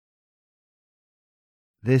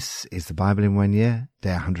This is the Bible in 1 year,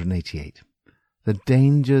 day 188. The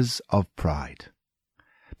dangers of pride.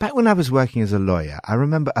 Back when I was working as a lawyer, I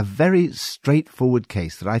remember a very straightforward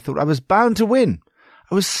case that I thought I was bound to win.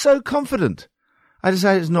 I was so confident. I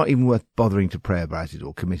decided it's not even worth bothering to pray about it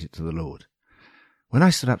or commit it to the Lord. When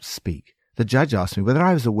I stood up to speak, the judge asked me whether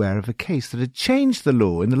I was aware of a case that had changed the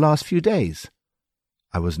law in the last few days.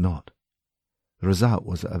 I was not. The result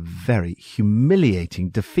was a very humiliating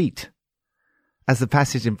defeat. As the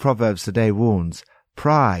passage in Proverbs today warns,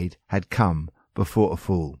 pride had come before a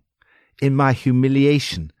fall. In my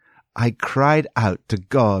humiliation, I cried out to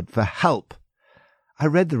God for help. I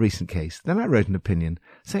read the recent case, then I wrote an opinion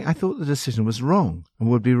saying I thought the decision was wrong and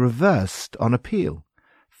would be reversed on appeal.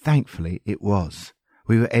 Thankfully, it was.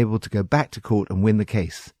 We were able to go back to court and win the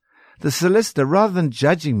case. The solicitor, rather than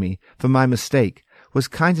judging me for my mistake, was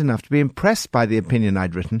kind enough to be impressed by the opinion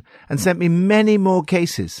I'd written and sent me many more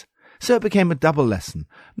cases. So it became a double lesson,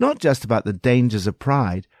 not just about the dangers of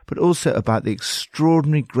pride, but also about the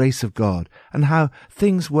extraordinary grace of God and how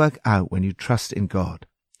things work out when you trust in God.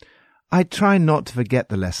 I try not to forget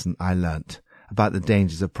the lesson I learnt about the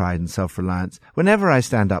dangers of pride and self-reliance whenever I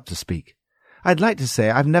stand up to speak. I'd like to say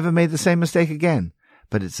I've never made the same mistake again,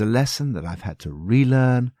 but it's a lesson that I've had to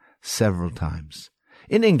relearn several times.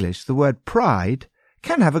 In English, the word pride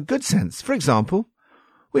can have a good sense. For example,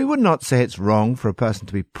 we would not say it's wrong for a person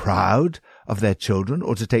to be proud of their children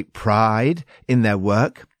or to take pride in their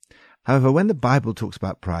work. However, when the Bible talks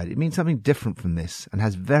about pride, it means something different from this and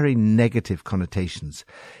has very negative connotations.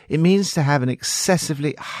 It means to have an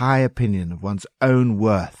excessively high opinion of one's own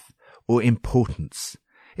worth or importance.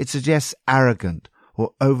 It suggests arrogant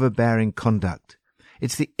or overbearing conduct.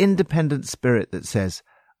 It's the independent spirit that says,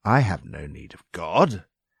 I have no need of God.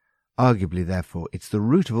 Arguably, therefore, it's the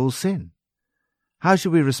root of all sin. How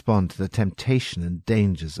should we respond to the temptation and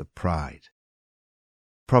dangers of pride?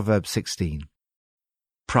 Proverbs 16.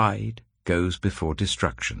 Pride goes before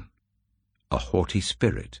destruction, a haughty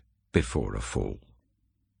spirit before a fall.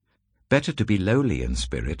 Better to be lowly in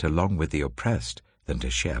spirit along with the oppressed than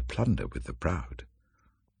to share plunder with the proud.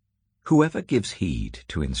 Whoever gives heed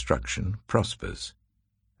to instruction prospers,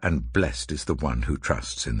 and blessed is the one who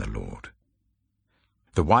trusts in the Lord.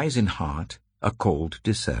 The wise in heart are called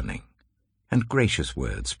discerning, and gracious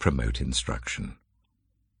words promote instruction.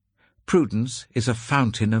 Prudence is a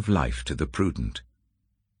fountain of life to the prudent,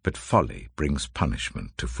 but folly brings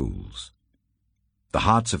punishment to fools. The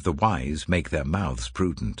hearts of the wise make their mouths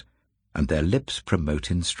prudent, and their lips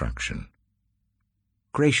promote instruction.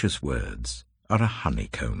 Gracious words are a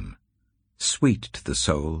honeycomb, sweet to the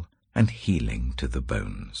soul and healing to the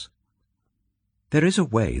bones. There is a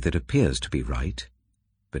way that appears to be right,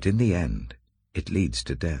 but in the end it leads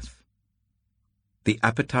to death. The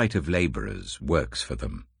appetite of labourers works for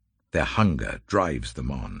them. Their hunger drives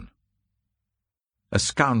them on. A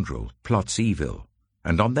scoundrel plots evil,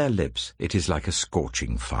 and on their lips it is like a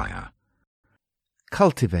scorching fire.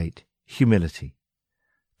 Cultivate humility.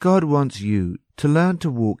 God wants you to learn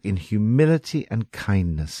to walk in humility and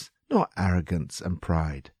kindness, not arrogance and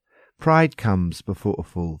pride. Pride comes before a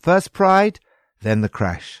fall. First pride, then the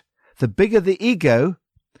crash. The bigger the ego,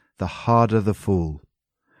 the harder the fall.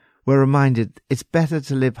 We're reminded it's better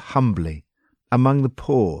to live humbly among the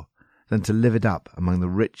poor than to live it up among the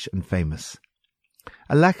rich and famous.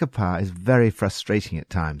 A lack of power is very frustrating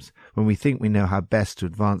at times when we think we know how best to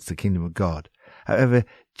advance the kingdom of God. However,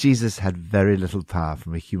 Jesus had very little power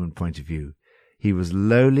from a human point of view. He was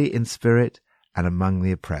lowly in spirit and among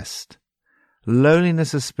the oppressed.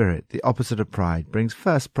 Lowliness of spirit, the opposite of pride, brings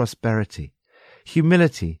first prosperity.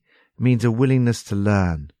 Humility means a willingness to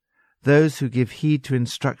learn. Those who give heed to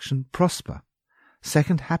instruction prosper.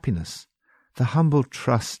 Second, happiness, the humble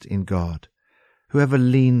trust in God. Whoever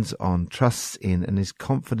leans on, trusts in, and is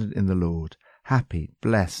confident in the Lord, happy,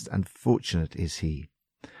 blessed, and fortunate is he.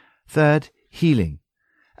 Third, healing.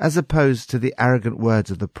 As opposed to the arrogant words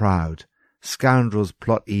of the proud, scoundrels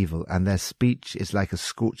plot evil, and their speech is like a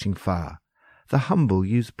scorching fire. The humble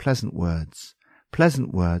use pleasant words.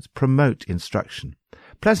 Pleasant words promote instruction.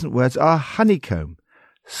 Pleasant words are a honeycomb,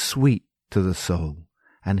 sweet to the soul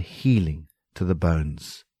and healing to the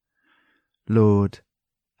bones. Lord,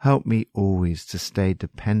 help me always to stay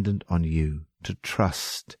dependent on you, to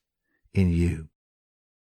trust in you.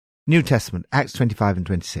 New Testament, Acts 25 and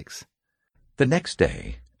 26. The next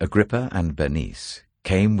day, Agrippa and Bernice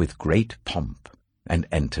came with great pomp and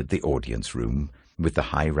entered the audience room with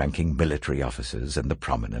the high-ranking military officers and the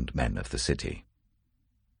prominent men of the city.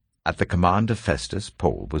 At the command of Festus,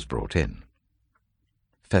 Paul was brought in.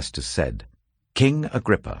 Festus said, King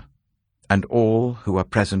Agrippa, and all who are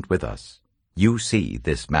present with us, you see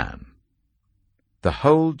this man. The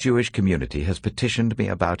whole Jewish community has petitioned me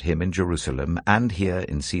about him in Jerusalem and here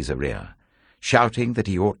in Caesarea, shouting that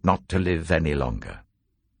he ought not to live any longer.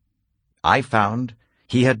 I found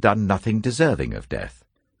he had done nothing deserving of death,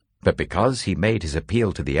 but because he made his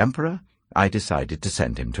appeal to the emperor, I decided to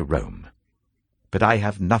send him to Rome. But I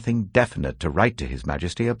have nothing definite to write to His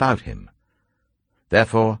Majesty about him.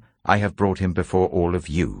 Therefore I have brought him before all of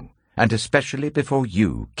you, and especially before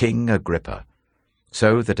you, King Agrippa,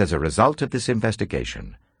 so that as a result of this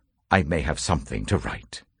investigation I may have something to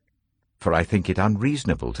write. For I think it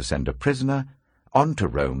unreasonable to send a prisoner on to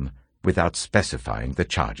Rome without specifying the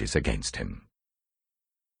charges against him.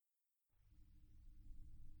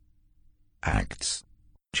 Acts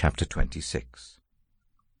chapter 26.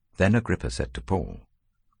 Then Agrippa said to Paul,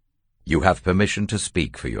 "You have permission to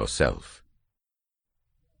speak for yourself."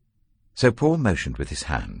 So Paul motioned with his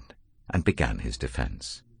hand and began his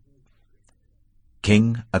defense.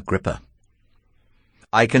 King Agrippa,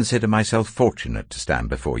 I consider myself fortunate to stand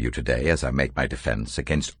before you today as I make my defense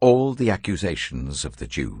against all the accusations of the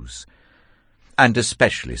Jews, and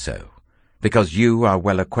especially so because you are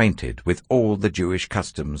well acquainted with all the Jewish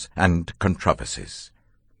customs and controversies.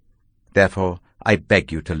 Therefore, I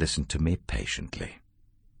beg you to listen to me patiently.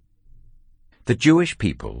 The Jewish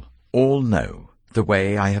people all know the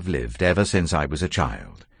way I have lived ever since I was a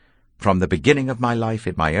child, from the beginning of my life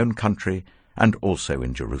in my own country and also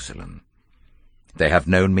in Jerusalem. They have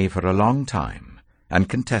known me for a long time, and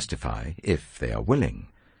can testify, if they are willing,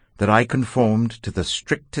 that I conformed to the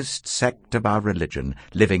strictest sect of our religion,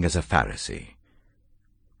 living as a Pharisee.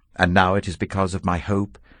 And now it is because of my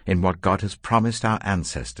hope in what God has promised our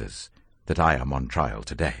ancestors that I am on trial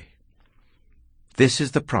today. This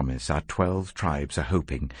is the promise our 12 tribes are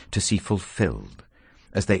hoping to see fulfilled,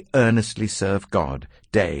 as they earnestly serve God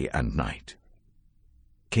day and night.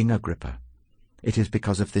 King Agrippa, it is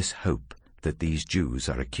because of this hope that these Jews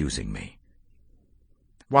are accusing me.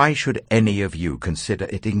 Why should any of you consider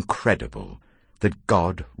it incredible that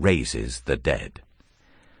God raises the dead?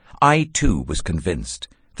 I too was convinced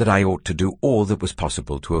that I ought to do all that was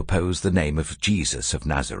possible to oppose the name of Jesus of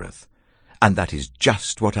Nazareth, and that is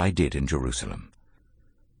just what I did in Jerusalem.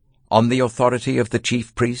 On the authority of the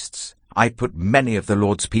chief priests, I put many of the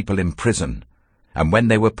Lord's people in prison, and when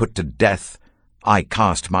they were put to death, I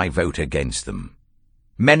cast my vote against them.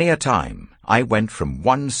 Many a time I went from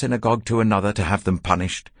one synagogue to another to have them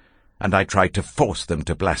punished, and I tried to force them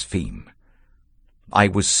to blaspheme. I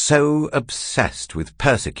was so obsessed with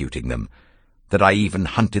persecuting them that I even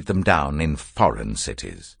hunted them down in foreign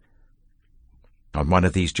cities. On one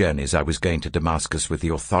of these journeys I was going to Damascus with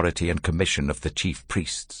the authority and commission of the chief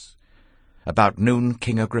priests. About noon,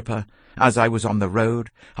 King Agrippa, as I was on the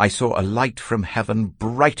road, I saw a light from heaven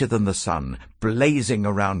brighter than the sun, blazing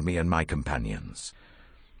around me and my companions.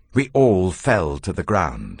 We all fell to the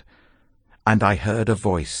ground, and I heard a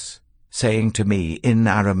voice saying to me in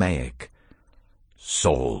Aramaic,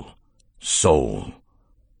 "Saul, Saul,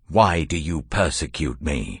 why do you persecute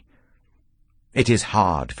me? It is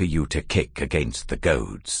hard for you to kick against the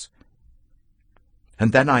goads."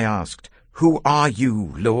 And then I asked, "Who are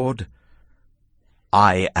you, Lord?"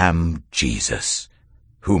 "I am Jesus,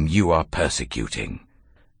 whom you are persecuting.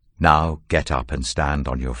 Now get up and stand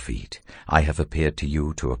on your feet. I have appeared to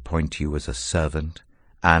you to appoint you as a servant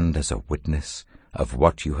and as a witness of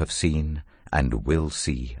what you have seen and will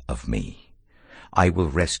see of me. I will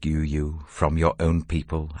rescue you from your own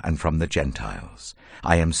people and from the Gentiles.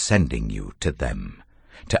 I am sending you to them,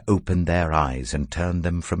 to open their eyes and turn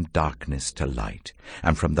them from darkness to light,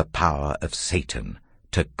 and from the power of Satan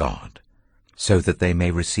to God, so that they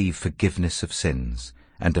may receive forgiveness of sins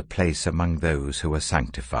and a place among those who are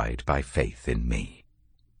sanctified by faith in me."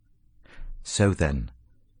 So then,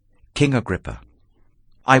 King Agrippa,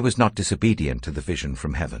 I was not disobedient to the vision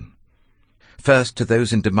from heaven. First to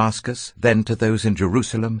those in Damascus, then to those in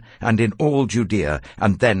Jerusalem, and in all Judea,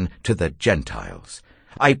 and then to the Gentiles.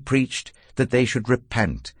 I preached that they should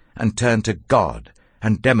repent and turn to God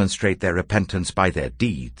and demonstrate their repentance by their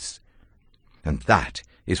deeds. And that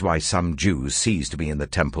is why some Jews seized me in the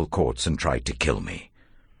temple courts and tried to kill me.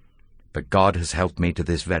 But God has helped me to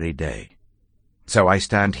this very day. So I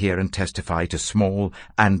stand here and testify to small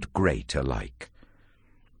and great alike.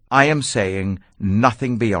 I am saying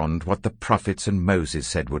nothing beyond what the prophets and Moses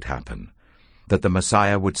said would happen, that the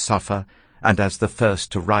Messiah would suffer, and as the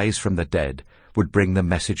first to rise from the dead, would bring the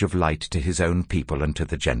message of light to his own people and to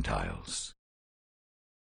the Gentiles.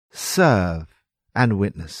 Serve and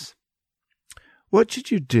witness. What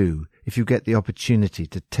should you do if you get the opportunity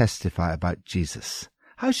to testify about Jesus?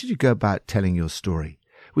 How should you go about telling your story?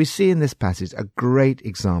 We see in this passage a great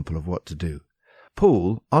example of what to do.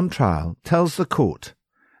 Paul, on trial, tells the court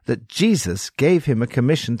that Jesus gave him a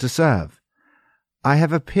commission to serve. I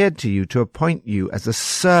have appeared to you to appoint you as a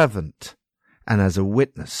servant and as a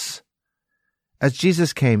witness. As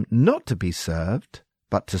Jesus came not to be served,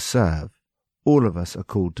 but to serve, all of us are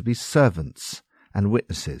called to be servants and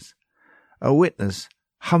witnesses. A witness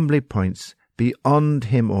humbly points beyond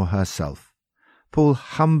him or herself. Paul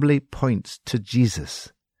humbly points to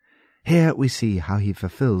Jesus. Here we see how he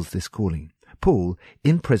fulfills this calling. Paul,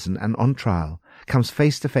 in prison and on trial, comes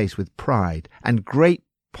face to face with pride and great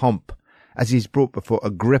pomp as he's brought before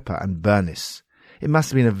Agrippa and Bernice. It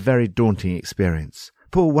must have been a very daunting experience.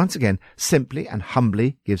 Paul once again simply and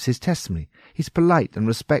humbly gives his testimony. He's polite and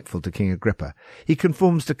respectful to King Agrippa. He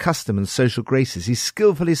conforms to custom and social graces. He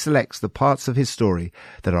skillfully selects the parts of his story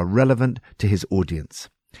that are relevant to his audience.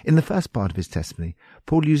 In the first part of his testimony,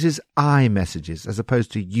 Paul uses I messages as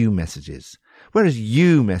opposed to you messages. Whereas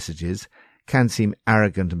you messages can seem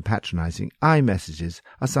arrogant and patronizing, I messages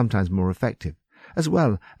are sometimes more effective, as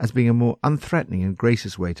well as being a more unthreatening and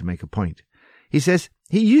gracious way to make a point. He says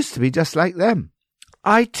he used to be just like them.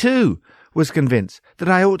 I too was convinced that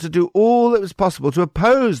I ought to do all that was possible to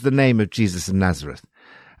oppose the name of Jesus of Nazareth.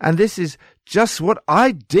 And this is just what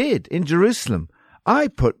I did in Jerusalem. I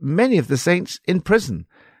put many of the saints in prison,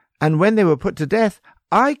 and when they were put to death,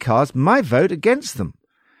 I cast my vote against them.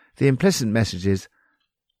 The implicit message is,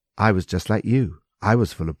 I was just like you. I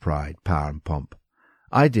was full of pride, power, and pomp.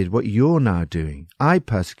 I did what you're now doing. I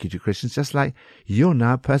persecuted Christians just like you're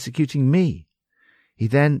now persecuting me. He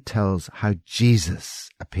then tells how Jesus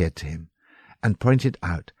appeared to him and pointed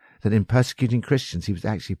out that in persecuting Christians, he was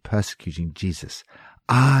actually persecuting Jesus.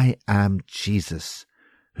 I am Jesus,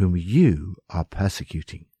 whom you are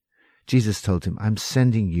persecuting. Jesus told him, I'm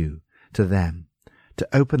sending you to them to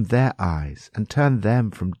open their eyes and turn them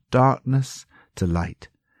from darkness to light,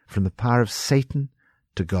 from the power of Satan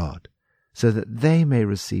to God, so that they may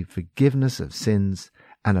receive forgiveness of sins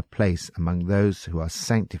and a place among those who are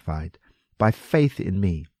sanctified by faith in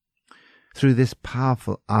me. Through this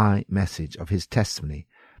powerful I message of his testimony,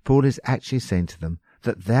 Paul is actually saying to them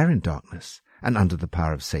that they're in darkness and under the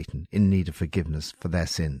power of Satan, in need of forgiveness for their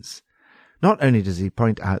sins. Not only does he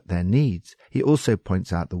point out their needs, he also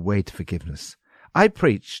points out the way to forgiveness. I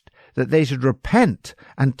preached that they should repent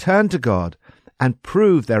and turn to God and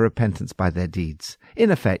prove their repentance by their deeds. In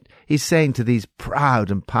effect, he's saying to these proud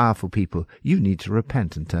and powerful people, you need to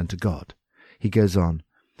repent and turn to God. He goes on,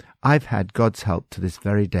 I've had God's help to this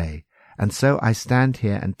very day, and so I stand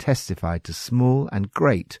here and testify to small and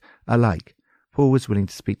great alike. Paul was willing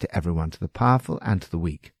to speak to everyone, to the powerful and to the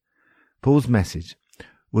weak. Paul's message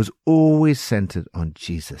was always centered on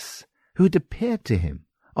Jesus, who had appeared to him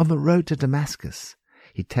on the road to Damascus.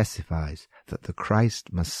 He testifies that the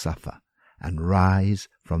Christ must suffer and rise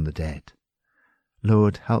from the dead.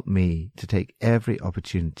 Lord, help me to take every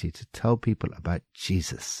opportunity to tell people about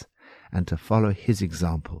Jesus and to follow his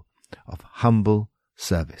example of humble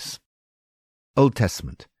service. Old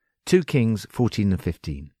Testament, 2 Kings 14 and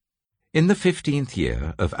 15. In the 15th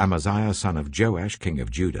year of Amaziah son of Joash king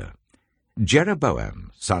of Judah,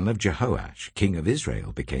 Jeroboam son of Jehoash king of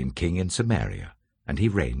Israel became king in Samaria, and he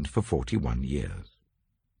reigned for 41 years.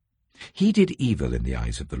 He did evil in the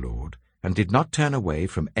eyes of the Lord, and did not turn away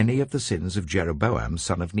from any of the sins of Jeroboam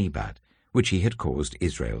son of Nebat, which he had caused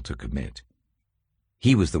Israel to commit.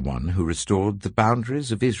 He was the one who restored the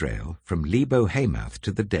boundaries of Israel from Lebo-Hamath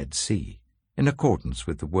to the Dead Sea, in accordance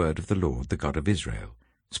with the word of the Lord, the God of Israel,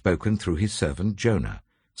 spoken through his servant Jonah,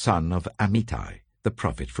 son of Amittai, the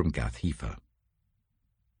prophet from Gath-hepher.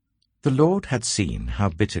 The Lord had seen how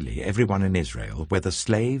bitterly everyone in Israel, whether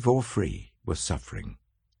slave or free, was suffering.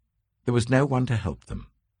 There was no one to help them.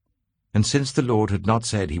 And since the Lord had not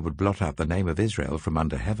said he would blot out the name of Israel from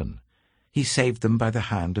under heaven, he saved them by the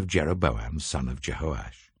hand of Jeroboam son of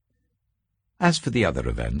Jehoash. As for the other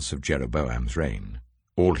events of Jeroboam's reign,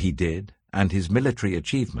 all he did and his military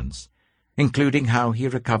achievements, including how he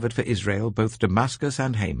recovered for Israel both Damascus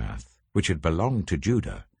and Hamath, which had belonged to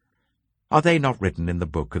Judah, are they not written in the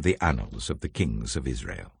book of the annals of the kings of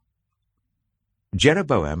Israel?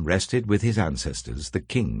 Jeroboam rested with his ancestors, the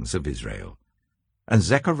kings of Israel, and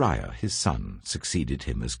Zechariah his son succeeded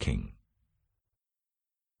him as king.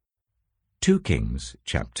 2 Kings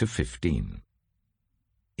chapter 15.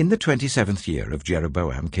 In the 27th year of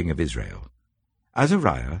Jeroboam king of Israel,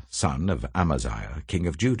 Azariah son of Amaziah king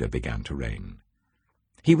of Judah began to reign.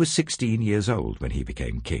 He was 16 years old when he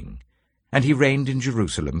became king, and he reigned in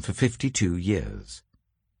Jerusalem for 52 years.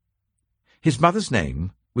 His mother's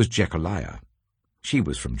name was Jecholiah. She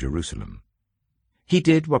was from Jerusalem. He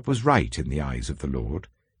did what was right in the eyes of the Lord,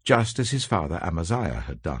 just as his father Amaziah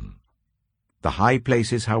had done. The high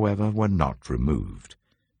places, however, were not removed.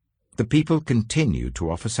 The people continued to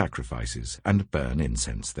offer sacrifices and burn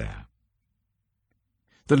incense there.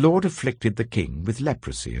 The Lord afflicted the king with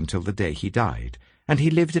leprosy until the day he died, and he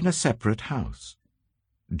lived in a separate house.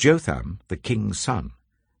 Jotham, the king's son,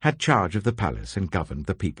 had charge of the palace and governed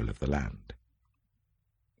the people of the land.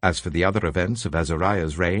 As for the other events of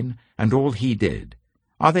Azariah's reign, and all he did,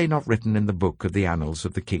 are they not written in the book of the annals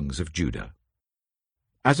of the kings of Judah?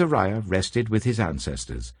 Azariah rested with his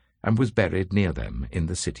ancestors, and was buried near them in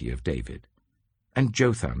the city of David. And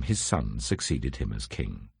Jotham his son succeeded him as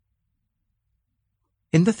king.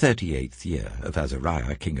 In the 38th year of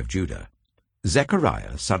Azariah king of Judah,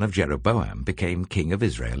 Zechariah son of Jeroboam became king of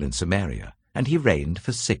Israel in Samaria, and he reigned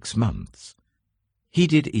for 6 months. He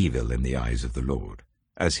did evil in the eyes of the Lord,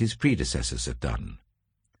 as his predecessors had done.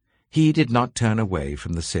 He did not turn away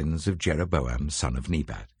from the sins of Jeroboam son of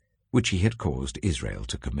Nebat, which he had caused Israel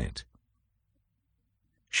to commit.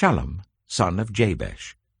 Shallum, son of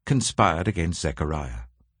Jabesh, conspired against Zechariah.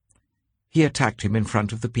 He attacked him in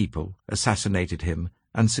front of the people, assassinated him,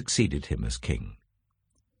 and succeeded him as king.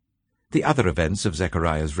 The other events of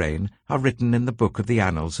Zechariah's reign are written in the book of the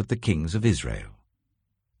annals of the kings of Israel.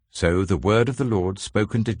 So the word of the Lord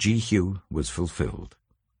spoken to Jehu was fulfilled.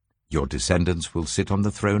 Your descendants will sit on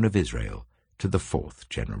the throne of Israel to the 4th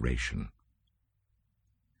generation.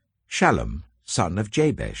 Shallum, son of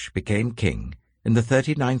Jabesh, became king in the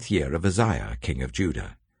 39th year of Uzziah, king of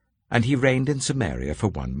Judah, and he reigned in Samaria for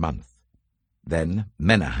 1 month. Then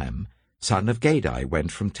Menahem, son of Gadai,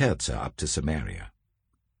 went from Tirzah up to Samaria.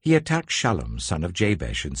 He attacked Shallum, son of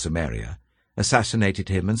Jabesh, in Samaria, assassinated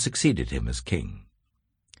him, and succeeded him as king.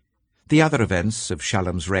 The other events of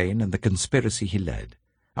Shallum's reign and the conspiracy he led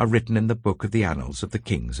are written in the book of the annals of the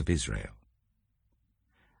kings of Israel.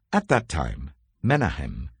 At that time,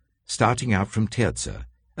 Menahem, starting out from Tirzah,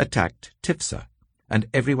 attacked Tiphsah and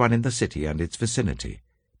everyone in the city and its vicinity,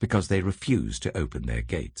 because they refused to open their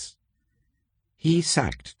gates. He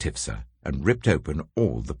sacked Tiphsah and ripped open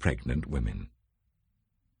all the pregnant women.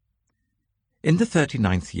 In the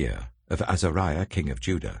 39th year of Azariah king of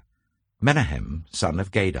Judah, Menahem son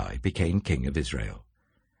of Gadai became king of Israel,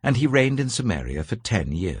 and he reigned in Samaria for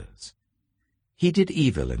 10 years. He did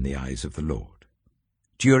evil in the eyes of the Lord.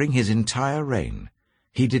 During his entire reign,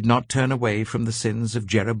 he did not turn away from the sins of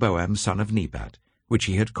Jeroboam son of Nebat, which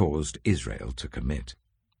he had caused Israel to commit.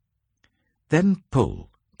 Then Pul,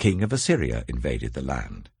 king of Assyria, invaded the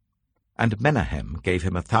land, and Menahem gave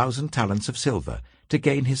him 1,000 talents of silver to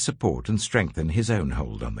gain his support and strengthen his own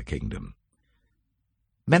hold on the kingdom.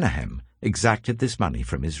 Menahem exacted this money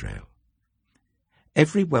from Israel.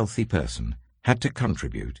 Every wealthy person had to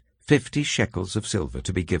contribute 50 shekels of silver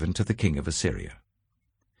to be given to the king of Assyria.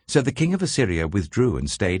 So the king of Assyria withdrew and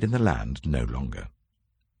stayed in the land no longer.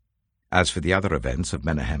 As for the other events of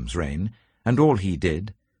Menahem's reign, and all he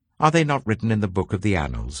did, are they not written in the book of the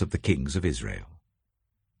annals of the kings of Israel?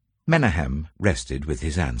 Menahem rested with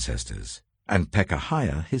his ancestors, and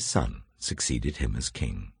Pekahiah his son succeeded him as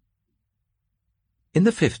king. In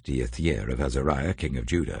the 50th year of Azariah king of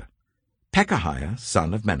Judah, Pekahiah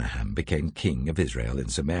son of Menahem became king of Israel in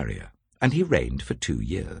Samaria, and he reigned for 2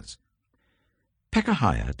 years.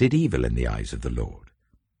 Pekahiah did evil in the eyes of the Lord.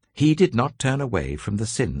 He did not turn away from the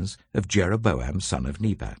sins of Jeroboam son of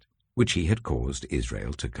Nebat, which he had caused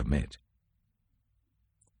Israel to commit.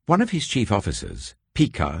 One of his chief officers,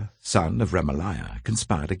 Pekah son of Remaliah,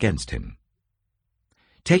 conspired against him.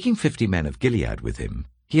 Taking 50 men of Gilead with him,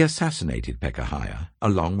 he assassinated Pekahiah,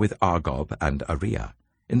 along with Argob and Ariah,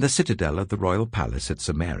 in the citadel of the royal palace at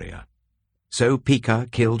Samaria. So Pekah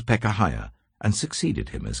killed Pekahiah and succeeded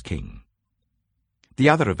him as king. The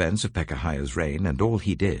other events of Pekahiah's reign and all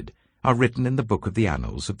he did are written in the book of the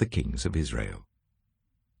annals of the kings of Israel.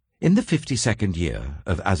 In the 52nd year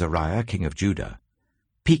of Azariah king of Judah,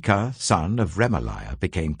 Pekah son of Remaliah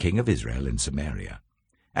became king of Israel in Samaria,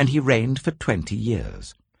 and he reigned for 20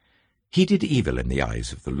 years. He did evil in the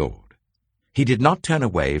eyes of the Lord. He did not turn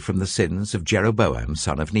away from the sins of Jeroboam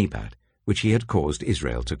son of Nebat, which he had caused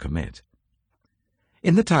Israel to commit.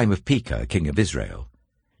 In the time of Pekah king of Israel,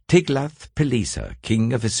 Tiglath-Pileser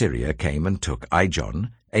king of Assyria came and took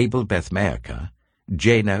Ijon, Abel-Beth-Maachah,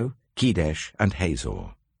 Jano, Kedesh, and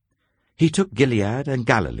Hazor. He took Gilead and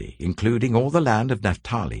Galilee, including all the land of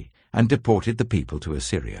Naphtali, and deported the people to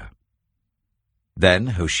Assyria. Then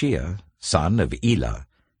Hoshea, son of Elah,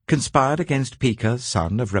 conspired against Pekah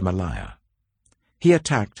son of Remaliah. He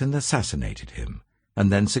attacked and assassinated him,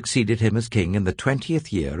 and then succeeded him as king in the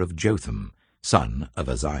 20th year of Jotham, son of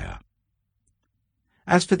Uzziah.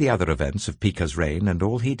 As for the other events of Pekah's reign and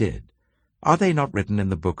all he did, are they not written in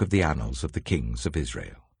the book of the annals of the kings of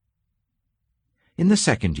Israel? In the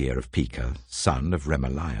 2nd year of Pekah, son of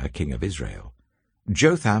Remaliah, king of Israel,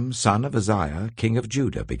 Jotham, son of Uzziah, king of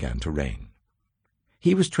Judah, began to reign.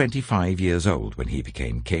 He was 25 years old when he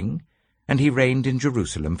became king, and he reigned in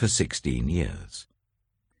Jerusalem for 16 years.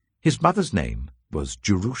 His mother's name was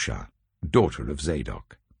Jerusha, daughter of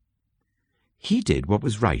Zadok. He did what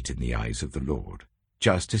was right in the eyes of the Lord,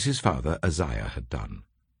 just as his father Uzziah had done.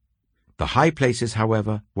 The high places,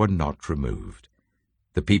 however, were not removed.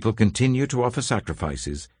 The people continued to offer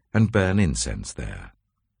sacrifices and burn incense there.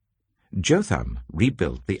 Jotham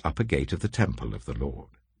rebuilt the upper gate of the temple of the Lord.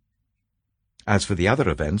 As for the other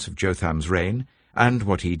events of Jotham's reign, and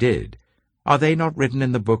what he did, are they not written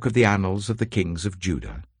in the book of the annals of the kings of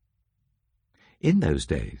Judah? In those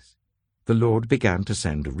days the Lord began to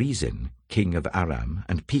send Rezin, king of Aram,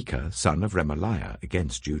 and Pekah, son of Remaliah,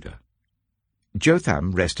 against Judah.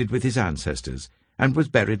 Jotham rested with his ancestors, and was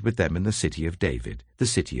buried with them in the city of David, the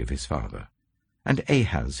city of his father. And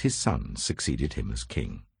Ahaz his son succeeded him as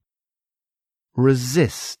king.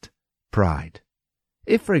 Resist pride.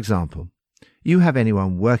 If, for example, you have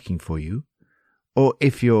anyone working for you, or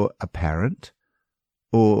if you're a parent,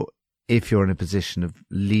 or if you're in a position of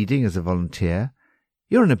leading as a volunteer,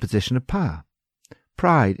 you're in a position of power.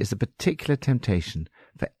 Pride is a particular temptation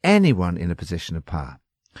for anyone in a position of power,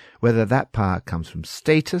 whether that power comes from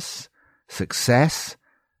status, success,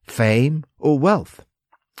 fame, or wealth.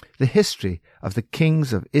 The history of the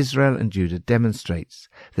kings of Israel and Judah demonstrates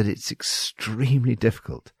that it's extremely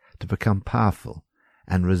difficult to become powerful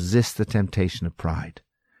and resist the temptation of pride.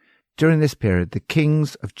 During this period, the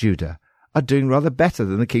kings of Judah are doing rather better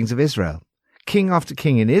than the kings of Israel. King after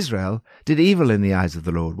king in Israel did evil in the eyes of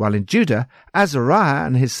the Lord, while in Judah, Azariah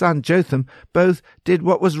and his son Jotham both did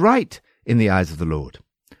what was right in the eyes of the Lord.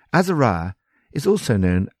 Azariah is also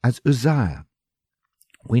known as Uzziah.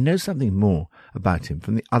 We know something more about him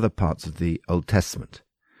from the other parts of the Old Testament.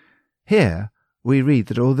 Here we read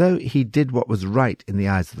that although he did what was right in the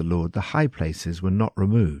eyes of the Lord, the high places were not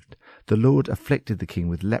removed. The Lord afflicted the king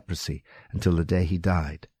with leprosy until the day he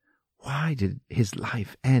died. Why did his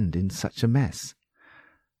life end in such a mess?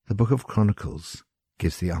 The book of Chronicles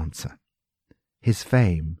gives the answer. His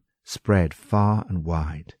fame spread far and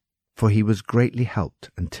wide, for he was greatly helped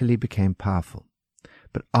until he became powerful.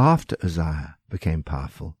 But after Uzziah became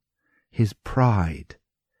powerful, his pride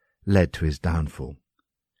led to his downfall.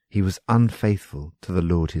 He was unfaithful to the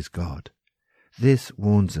Lord his God. This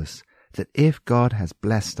warns us that if God has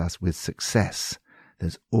blessed us with success,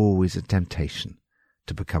 there's always a temptation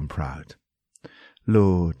to become proud.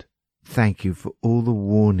 Lord, thank you for all the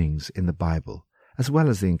warnings in the Bible, as well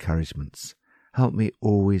as the encouragements. Help me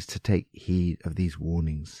always to take heed of these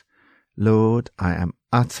warnings. Lord, I am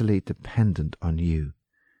utterly dependent on you.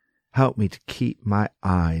 Help me to keep my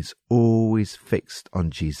eyes always fixed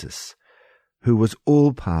on Jesus, who was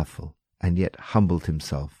all-powerful and yet humbled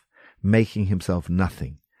himself, making himself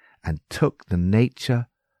nothing, and took the nature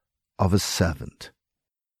of a servant.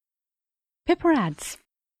 Pippa adds,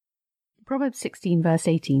 Proverbs 16 verse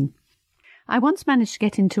 18. I once managed to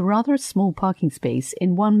get into rather a small parking space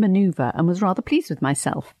in one manoeuvre and was rather pleased with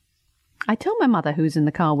myself. I told my mother, who was in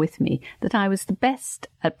the car with me, that I was the best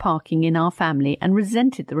at parking in our family and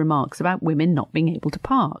resented the remarks about women not being able to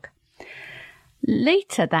park.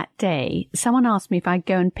 Later that day, someone asked me if I'd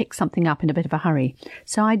go and pick something up in a bit of a hurry,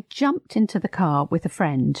 so I jumped into the car with a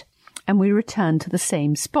friend and we returned to the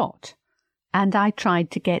same spot. And I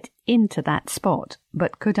tried to get into that spot,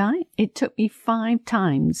 but could I? It took me 5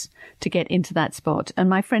 times to get into that spot, and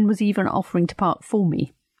my friend was even offering to park for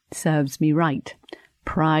me. Serves me right.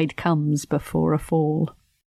 Pride comes before a fall.